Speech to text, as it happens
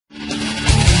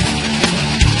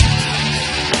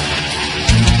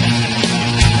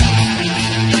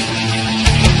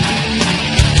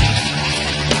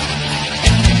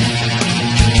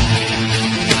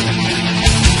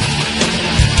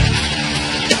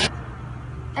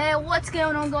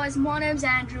going on, guys? My name's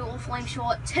Andrew, or Flame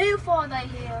Short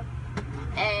 248 here,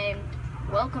 and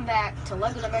welcome back to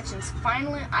LEGO Dimensions.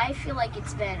 Finally, I feel like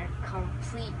it's been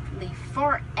completely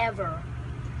forever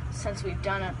since we've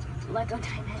done a LEGO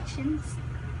Dimensions,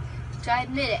 which I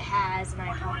admit it has, and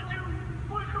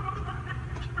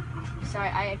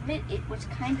I admit it was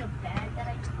kind of bad that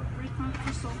I took a break on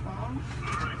for so long.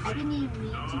 I didn't even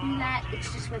need to do that.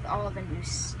 It's just with all the new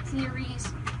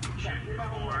series,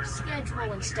 the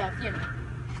schedule and stuff, you know.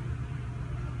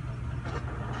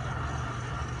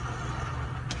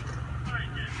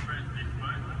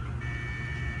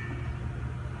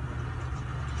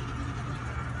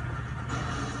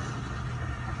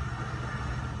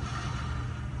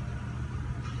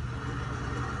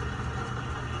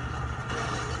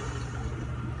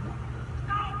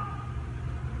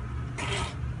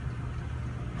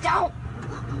 Don't!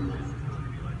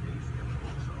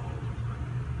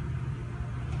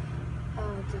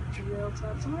 The drill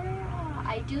tubs.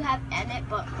 I do have Emmett,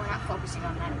 but we're not focusing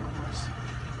on that, of course.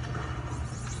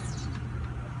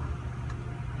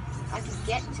 I can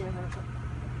get to her.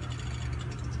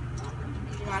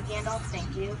 Did you not, Gandalf?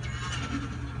 Thank you.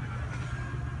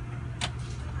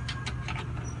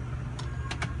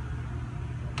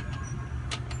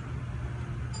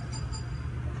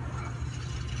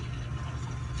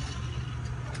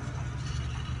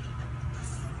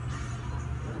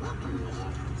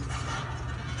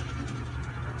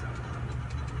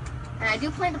 And I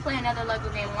do plan to play another LEGO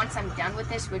game once I'm done with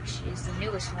this, which is the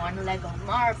newest one, LEGO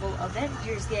Marvel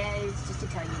Avengers, guys, just to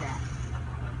tell you that.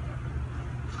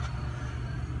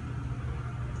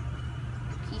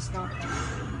 Keystone.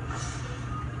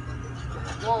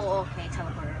 Whoa, okay,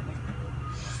 teleporter.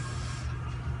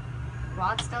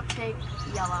 Rod still take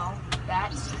yellow,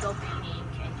 Bats go pink,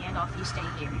 and Gandalf, you stay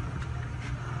here.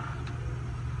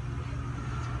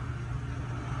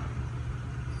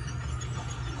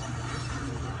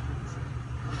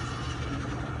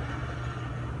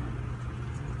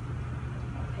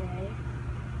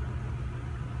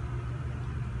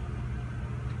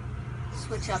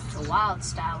 Switch up to wild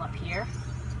style up here.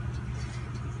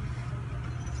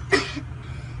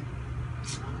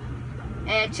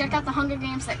 And check out the Hunger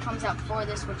Games that comes out before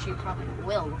this, which you probably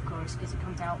will, of course, because it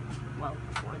comes out, well,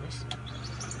 before this.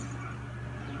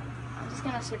 I'm just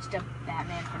gonna switch to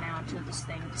Batman for now until this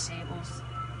thing disables.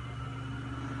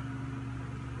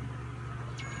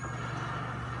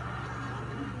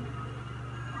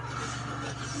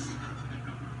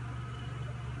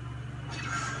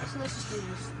 So let's just do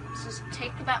this. Let's just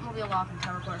take the Batmobile off and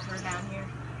teleport her down here.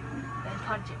 Then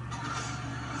punch it.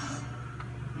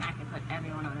 And I can put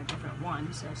everyone on a different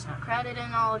one, so it's not crowded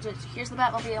and all. Just here's the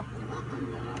Batmobile.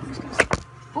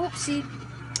 Oopsie.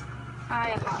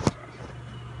 I apologize.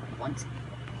 Once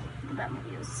the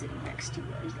Batmobile is sitting next to you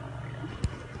guys,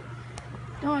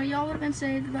 don't worry, y'all would have been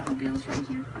saying the Batmobile's right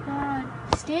here. God.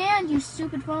 Stand, you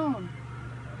stupid phone.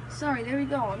 Sorry, there we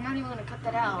go. I'm not even gonna cut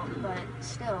that out, but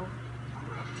still.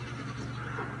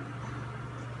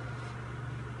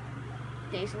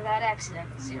 Days without accident,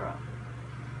 0.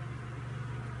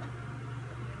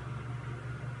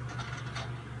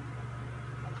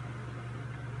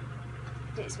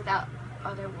 Days without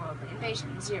otherworldly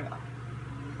invasion, 0.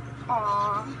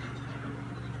 Aww.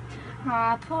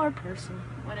 Aw, poor person.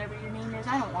 Whatever your name is.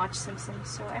 I don't watch Simpsons,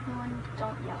 so everyone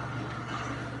don't yell at me.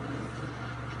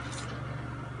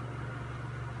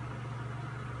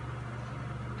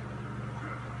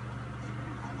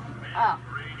 Oh.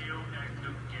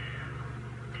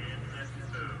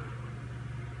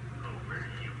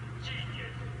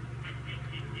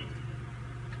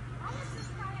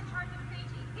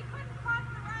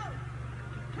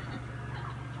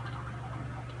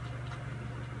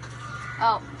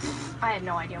 Oh, I had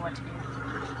no idea what to do.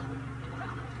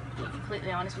 To be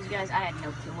completely honest with you guys, I had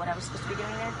no clue what I was supposed to be doing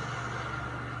there.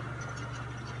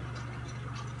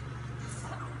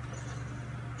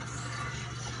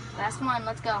 Last one,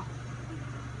 let's go.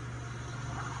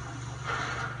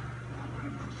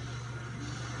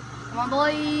 Come on,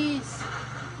 boys!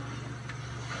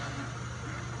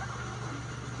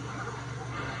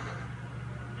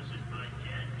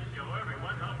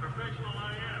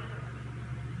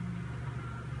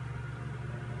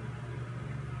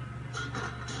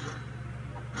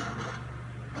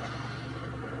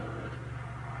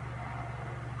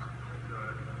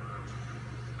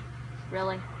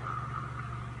 Really?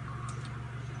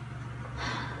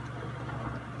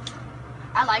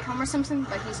 I like Homer Simpson,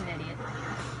 but he's an idiot.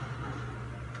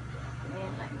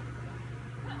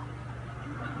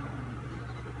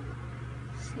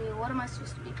 See, what am I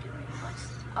supposed to be doing?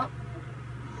 Oh.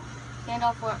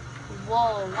 Gandalf,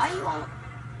 whoa, why are you all...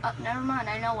 Oh, never mind.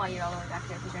 I know why you're all the way back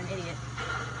there, because you're an idiot.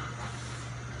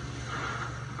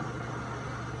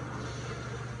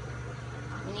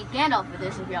 We need Gandalf for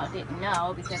this, if y'all didn't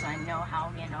know, because I know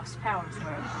how Gandalf's powers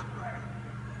work.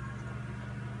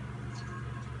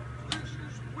 This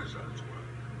is Wizard's work.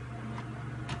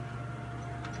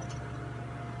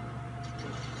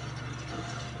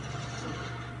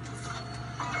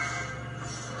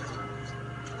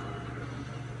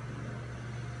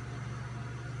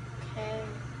 Okay.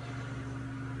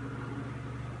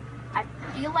 I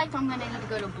feel like I'm gonna need to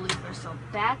go to blue first, so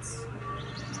bats.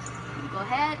 Go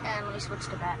ahead and let me switch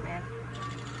to Batman.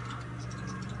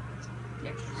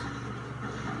 There it is.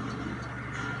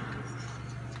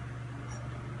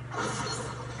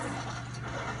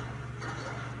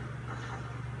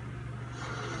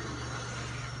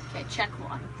 Okay, check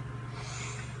one.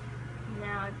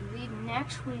 Now I believe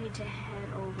next we need to head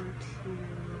over to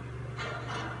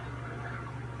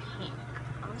pink.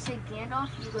 I'm gonna say Gandalf,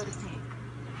 you go to pink.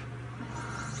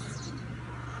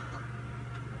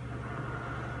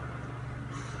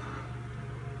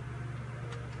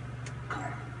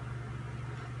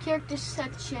 Characters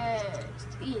such as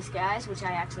these guys, which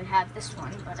I actually have this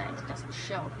one, but it doesn't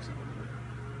show.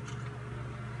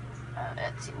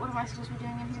 Let's see, what am I supposed to be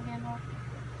doing in here, Gandalf?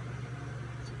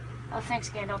 Oh, thanks,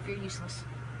 Gandalf, you're useless.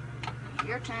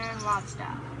 Your turn, lob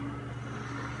style.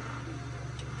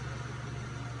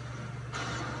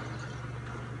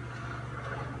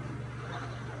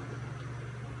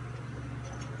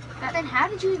 Batman, how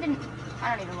did you even...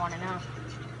 I don't even want to know.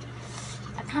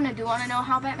 I kind of do want to know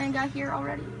how Batman got here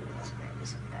already. This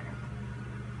is better.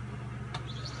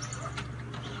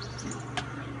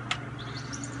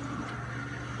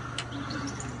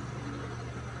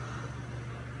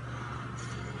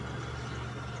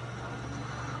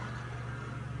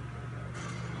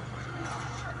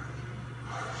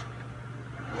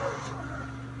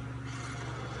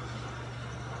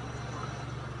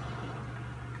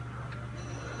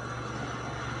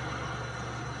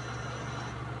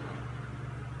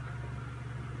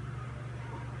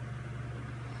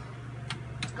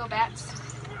 Go bats.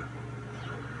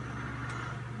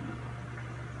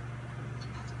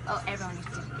 Oh, everyone needs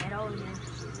to get over here.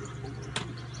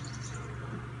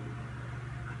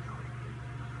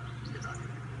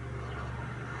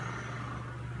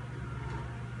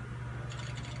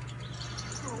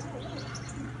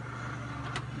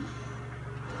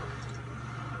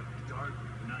 Dark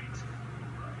night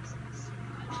rises.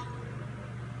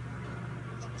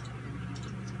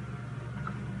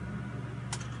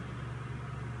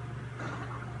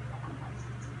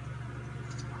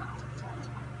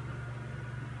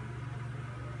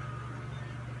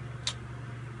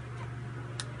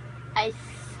 I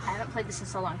haven't played this in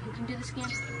so long. Who can do this game?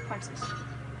 What's this?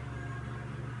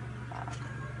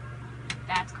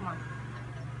 Bats, come on.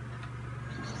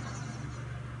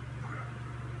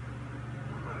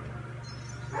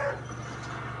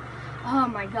 Oh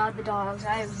my god, the dogs.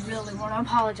 I really want to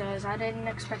apologize. I didn't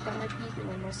expect them to be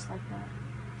doing this like that.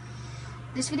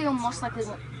 This video most likely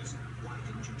won't... Why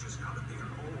didn't you just come in there?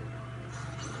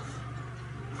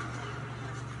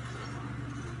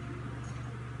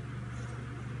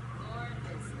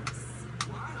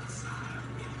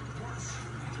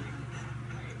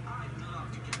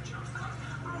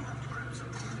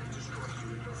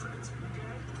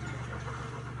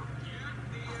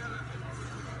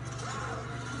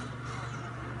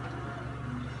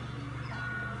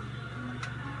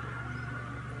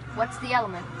 What's the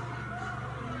element?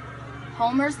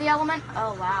 Homer's the element?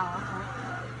 Oh, wow. Okay.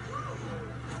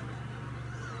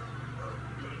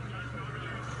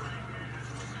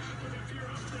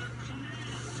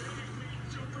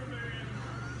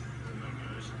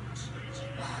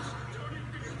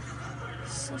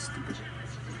 So stupid.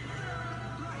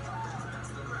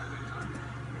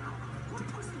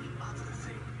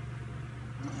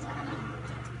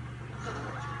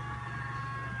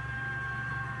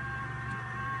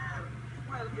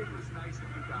 Well, it was nice of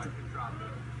you guys to drop in,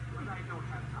 but I don't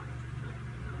have time.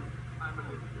 I'm a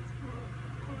little busy.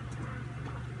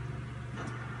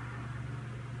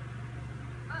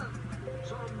 And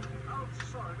some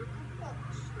outside of the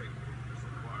box thing is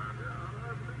required here,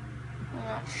 I believe. I'm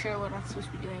not sure what I'm supposed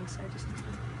to be doing, so I just...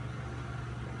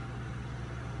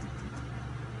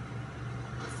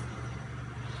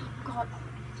 God.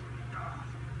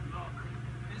 Look,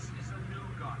 this is a new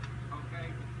gun, okay?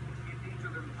 It needs a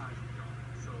little time to go,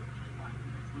 so why don't we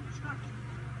do the distraction?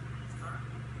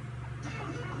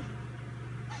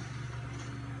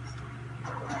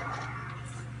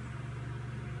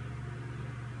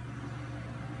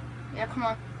 Yeah, come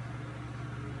on.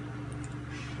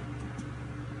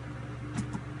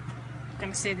 Gonna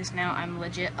can say this now. I'm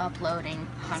legit uploading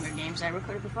Hunger Games I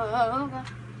recorded before. Oh, God.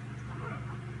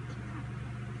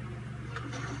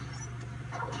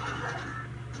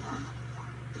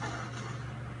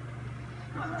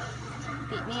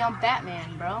 Beat me on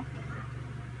Batman, bro.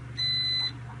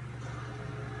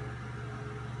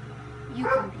 You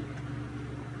can beat me.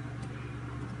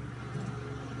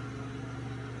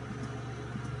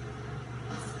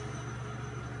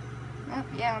 Oh,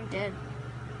 yeah, I'm dead.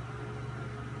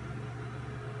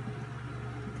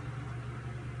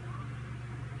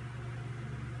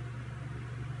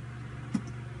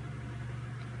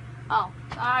 Oh,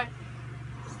 sorry.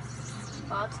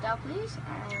 Bob, stop, please.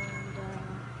 And,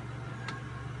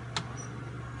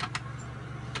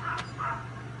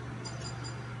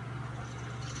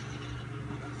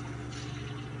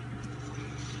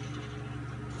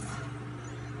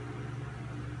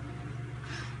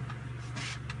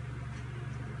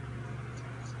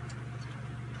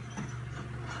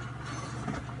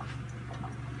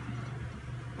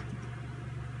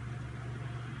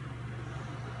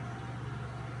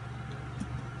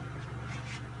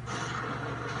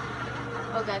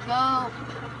 okay, go.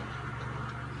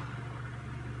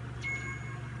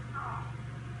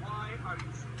 Why are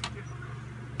you so difficult?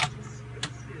 Just sit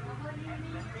still and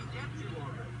let me get you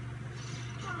already.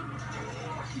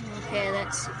 Okay,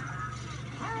 let's see.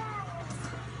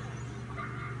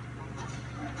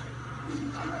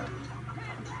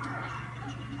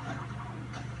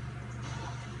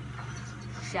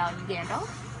 Shall you, Gandalf?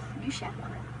 You shall.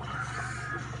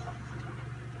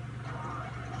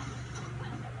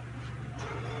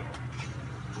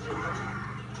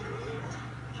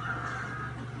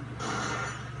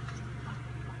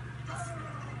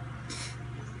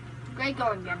 Great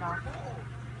going, Gandalf.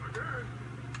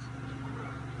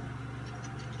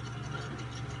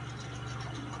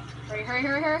 Hurry, hurry,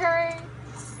 hurry, hurry, hurry!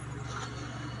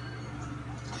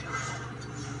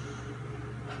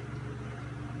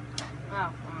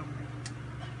 Oh,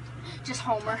 just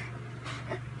Homer.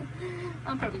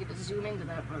 I'm probably gonna zoom into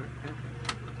that part.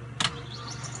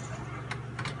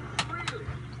 Really?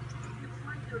 It's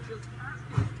like you're just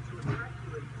asking me to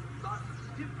evacuate lots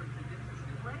of different and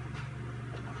interesting ways.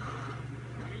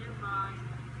 Do you mind?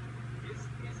 This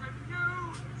is a new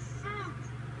suit!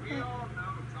 We all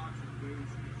know Toxic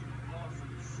Waves gives you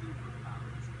awesome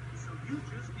superpowers, so you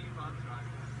just keep on trying.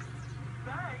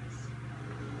 Thanks!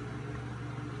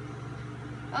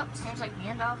 Oh, seems like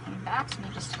Gandalf and Bats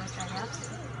need to switch, I guess.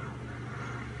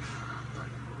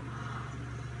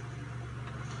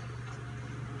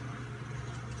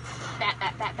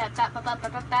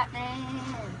 Batman!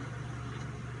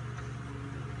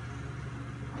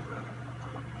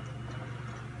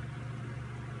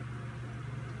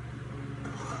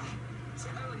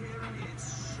 Tell him it's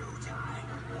showtime.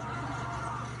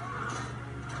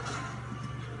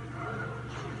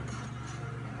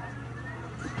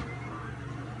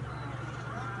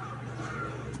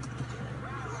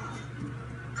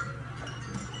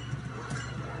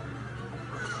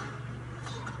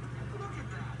 Look at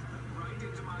that! Right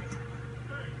into my hand.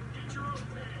 Hey, get your own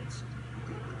pants.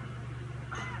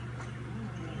 Hey,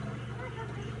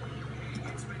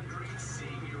 it's been great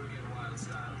seeing you again,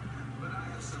 Wildstyle. But I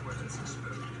have somewhere that's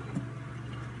exposed.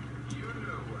 You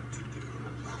know what to do.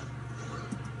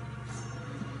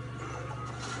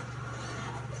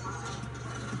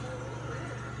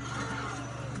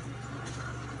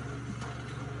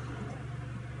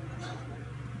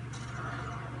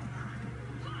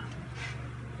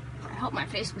 I hope my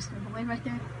face was in the way right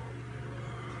there.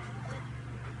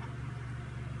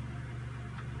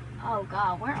 Oh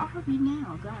god, where are we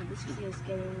now? God, this video is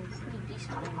getting pretty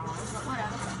decently long, but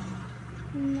whatever.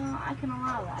 No, I can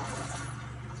allow that.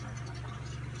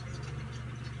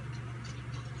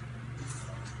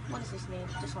 What does this mean?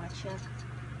 Just want to check.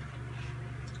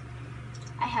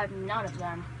 I have none of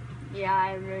them. Yeah,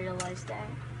 I realized that.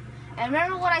 And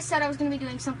remember what I said I was going to be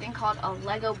doing something called a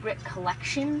Lego Brick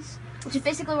Collections, which is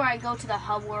basically where I go to the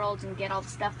hub worlds and get all the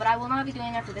stuff. But I will not be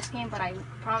doing that for this game, but I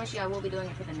promise you I will be doing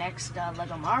it for the next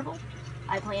Lego Marvel.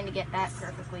 I plan to get that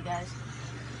perfectly, guys.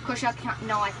 Of course, I can't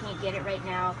get it right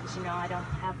now because, you know, I don't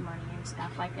have money and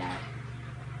stuff like that.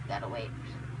 Gotta wait.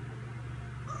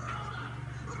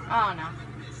 Oh, no.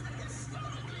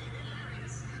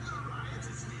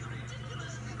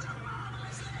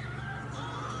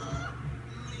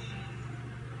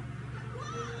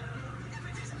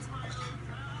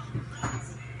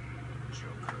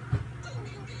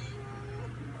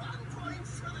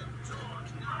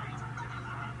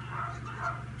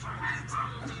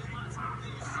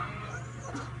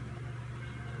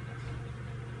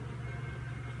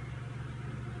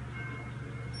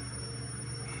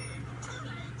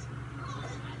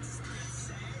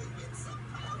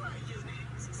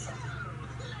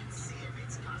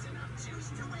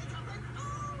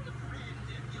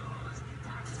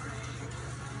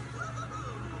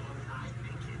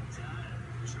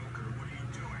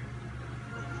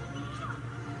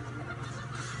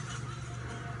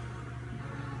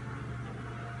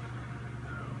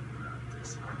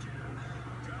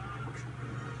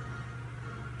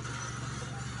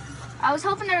 I was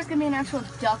hoping there was gonna be an actual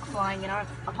duck flying, and I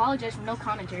apologize for no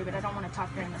commentary, but I don't want to talk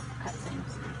during the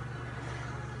cutscenes.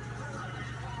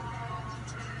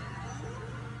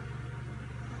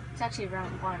 It's actually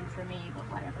round 1 for me, but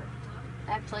whatever.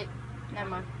 Actually, never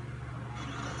mind.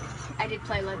 I did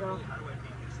play Lego.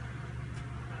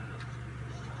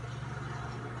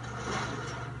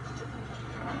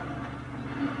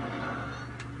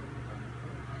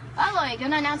 By the way,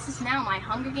 gonna announce this now. My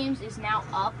Hunger Games is now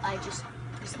up. I just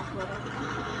uploaded it.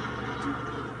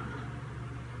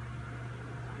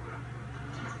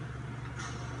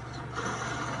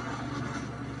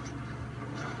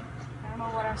 I don't know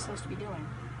what I'm supposed to be doing.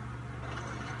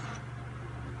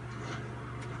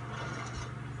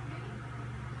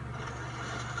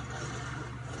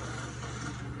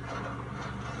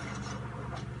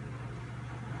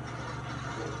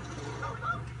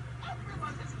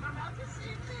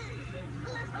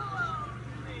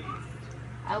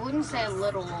 I wouldn't say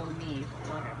little old me,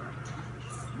 but whatever.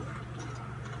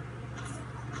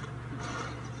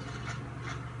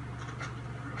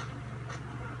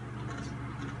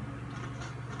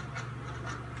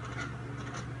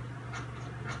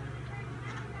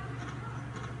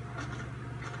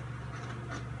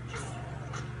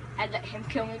 I'd let him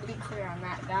kill me, to be clear on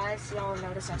that, guys. Y'all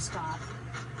notice I stopped.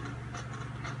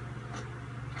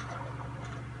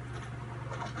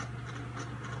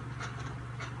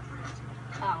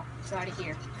 Oh, it's already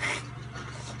here.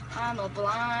 I'm a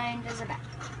blind as a bat.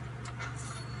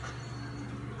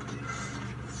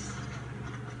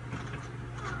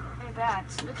 Hey,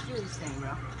 bats, let's do this thing,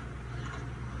 bro.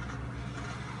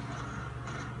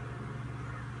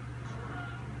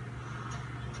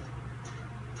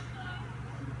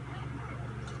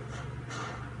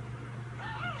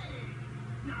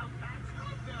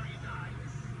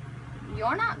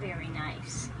 You're not very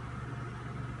nice.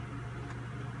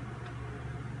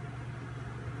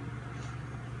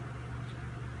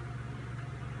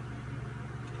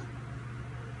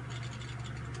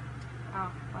 Oh,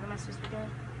 what am I supposed to be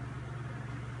doing?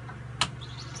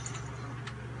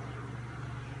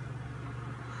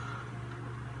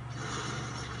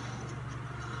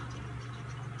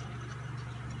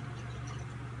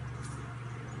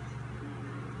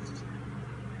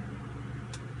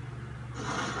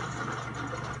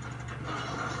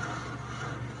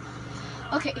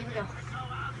 Okay, here we go.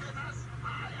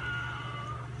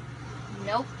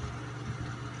 Nope.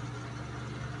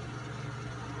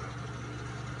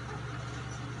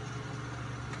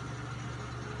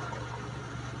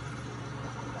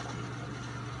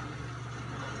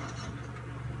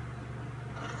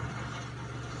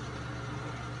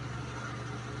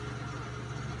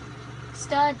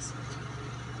 Studs.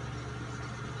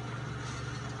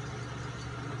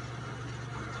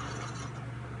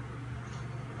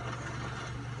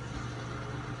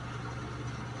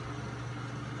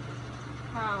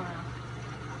 I don't know.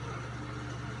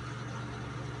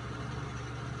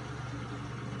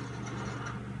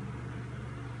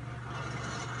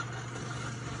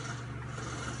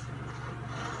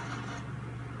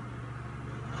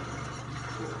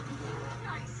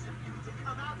 Nice of you to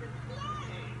come out and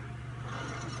play.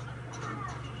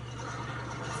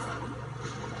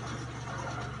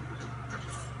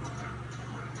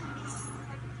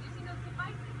 Using those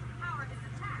devices to power his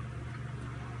attack.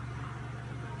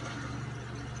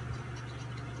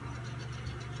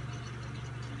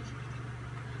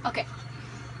 Okay.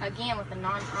 Again with the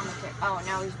non-commentary. Oh,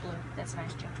 now he's blue. That's a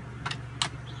nice joke.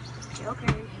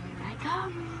 Joker, here I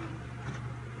come.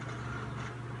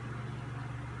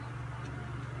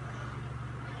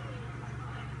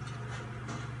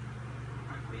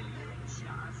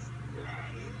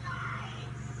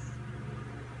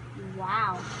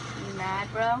 Wow. You mad,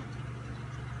 bro?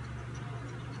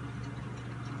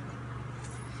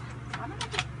 Why don't I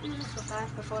just do this so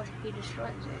fast before he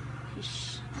destroys it?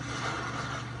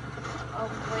 Oh,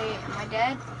 wait. Am I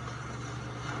dead?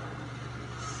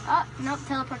 Oh, nope.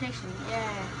 Teleportation.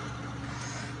 Yeah.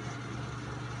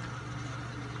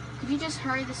 Could you just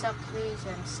hurry this up, please,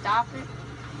 and stop it?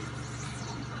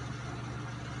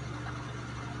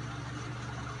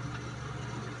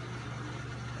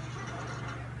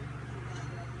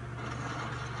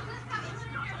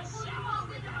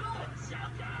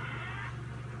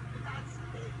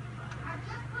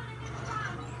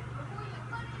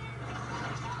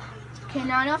 Okay,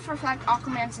 now I know for a fact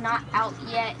Aquaman's not out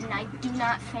yet, and I do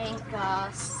not think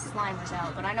Slimer's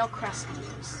out, but I know Krusty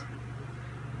is.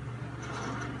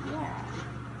 Yeah.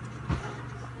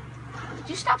 Did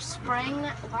you stop spraying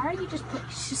that? Why are you just put?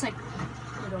 It's just like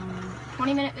a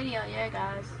 20-minute video. Yeah,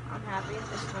 guys, I'm happy.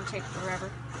 This is gonna take forever.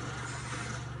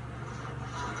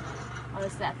 Oh,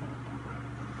 it's that thing.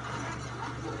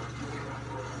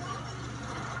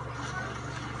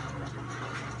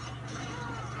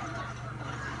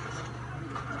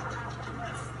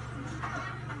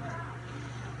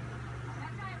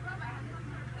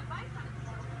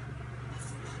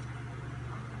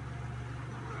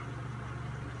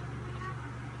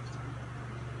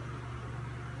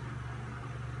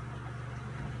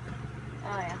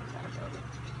 Oh yeah, gotta build it.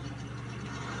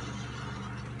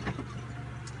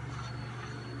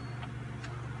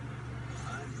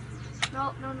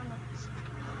 No.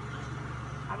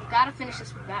 I've gotta finish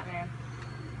this with Batman.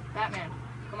 Batman,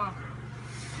 come on.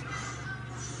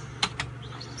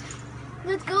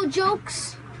 Let's go,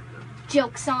 jokes.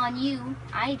 Joke's on you.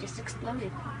 I just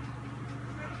exploded.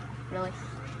 Really?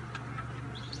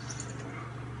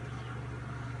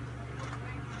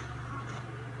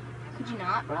 Could you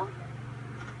not, bro?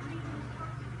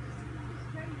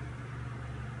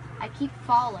 I keep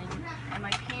falling, and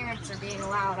my parents are being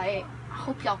loud. I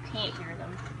hope y'all can't hear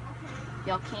them. If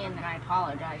y'all can, then I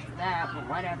apologize for that, but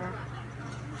whatever.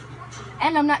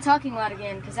 And I'm not talking loud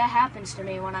again, because that happens to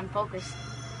me when I'm focused.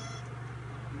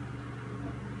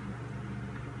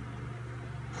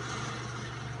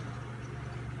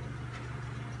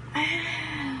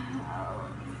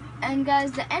 And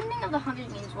guys, the ending of the Hunger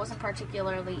Games wasn't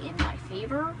particularly in my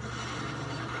favor,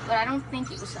 but I don't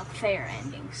think it was a fair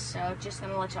ending, so just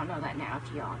gonna let y'all know that now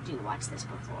if y'all do watch this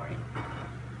before it.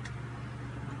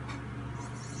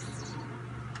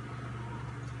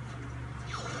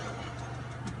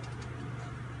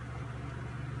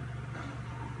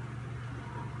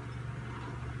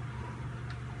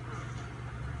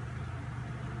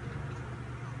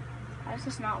 How does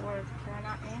this not work? Can I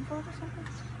not aim for it or something?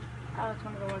 Oh, it's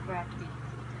one of the ones where I have to be.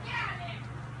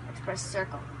 Let's press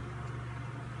circle.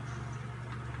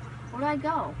 Where do I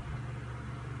go?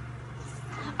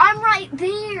 I'm right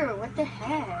there! What the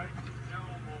heck?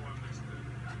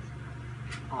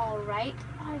 Alright,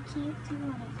 I can't do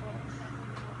anything.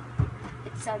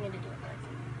 It's telling me to do it.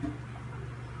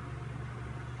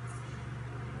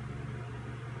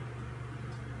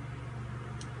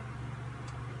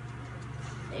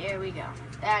 There we go.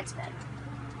 That's better.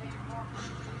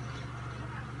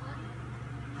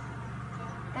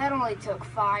 That only took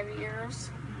 5 years.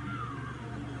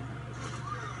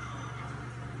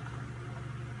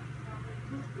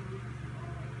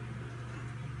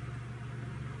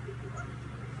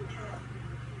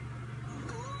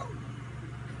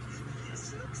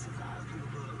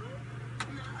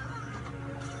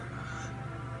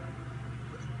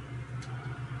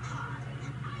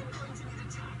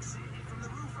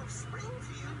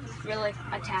 Really?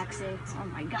 A taxi? Oh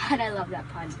my god, I love that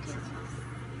pun too.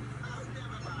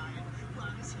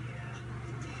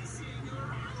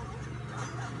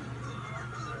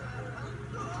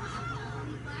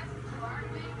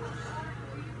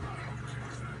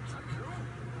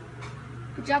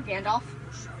 Good job, Gandalf.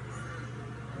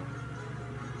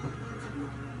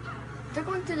 They're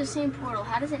going through the same portal.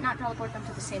 How does it not teleport them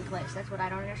to the same place? That's what I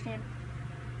don't understand.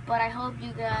 But I hope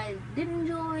you guys did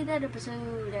enjoy that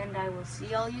episode, and I will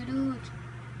see all you dudes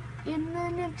in the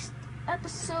next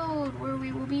episode, where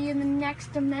we will be in the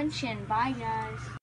next dimension. Bye, guys.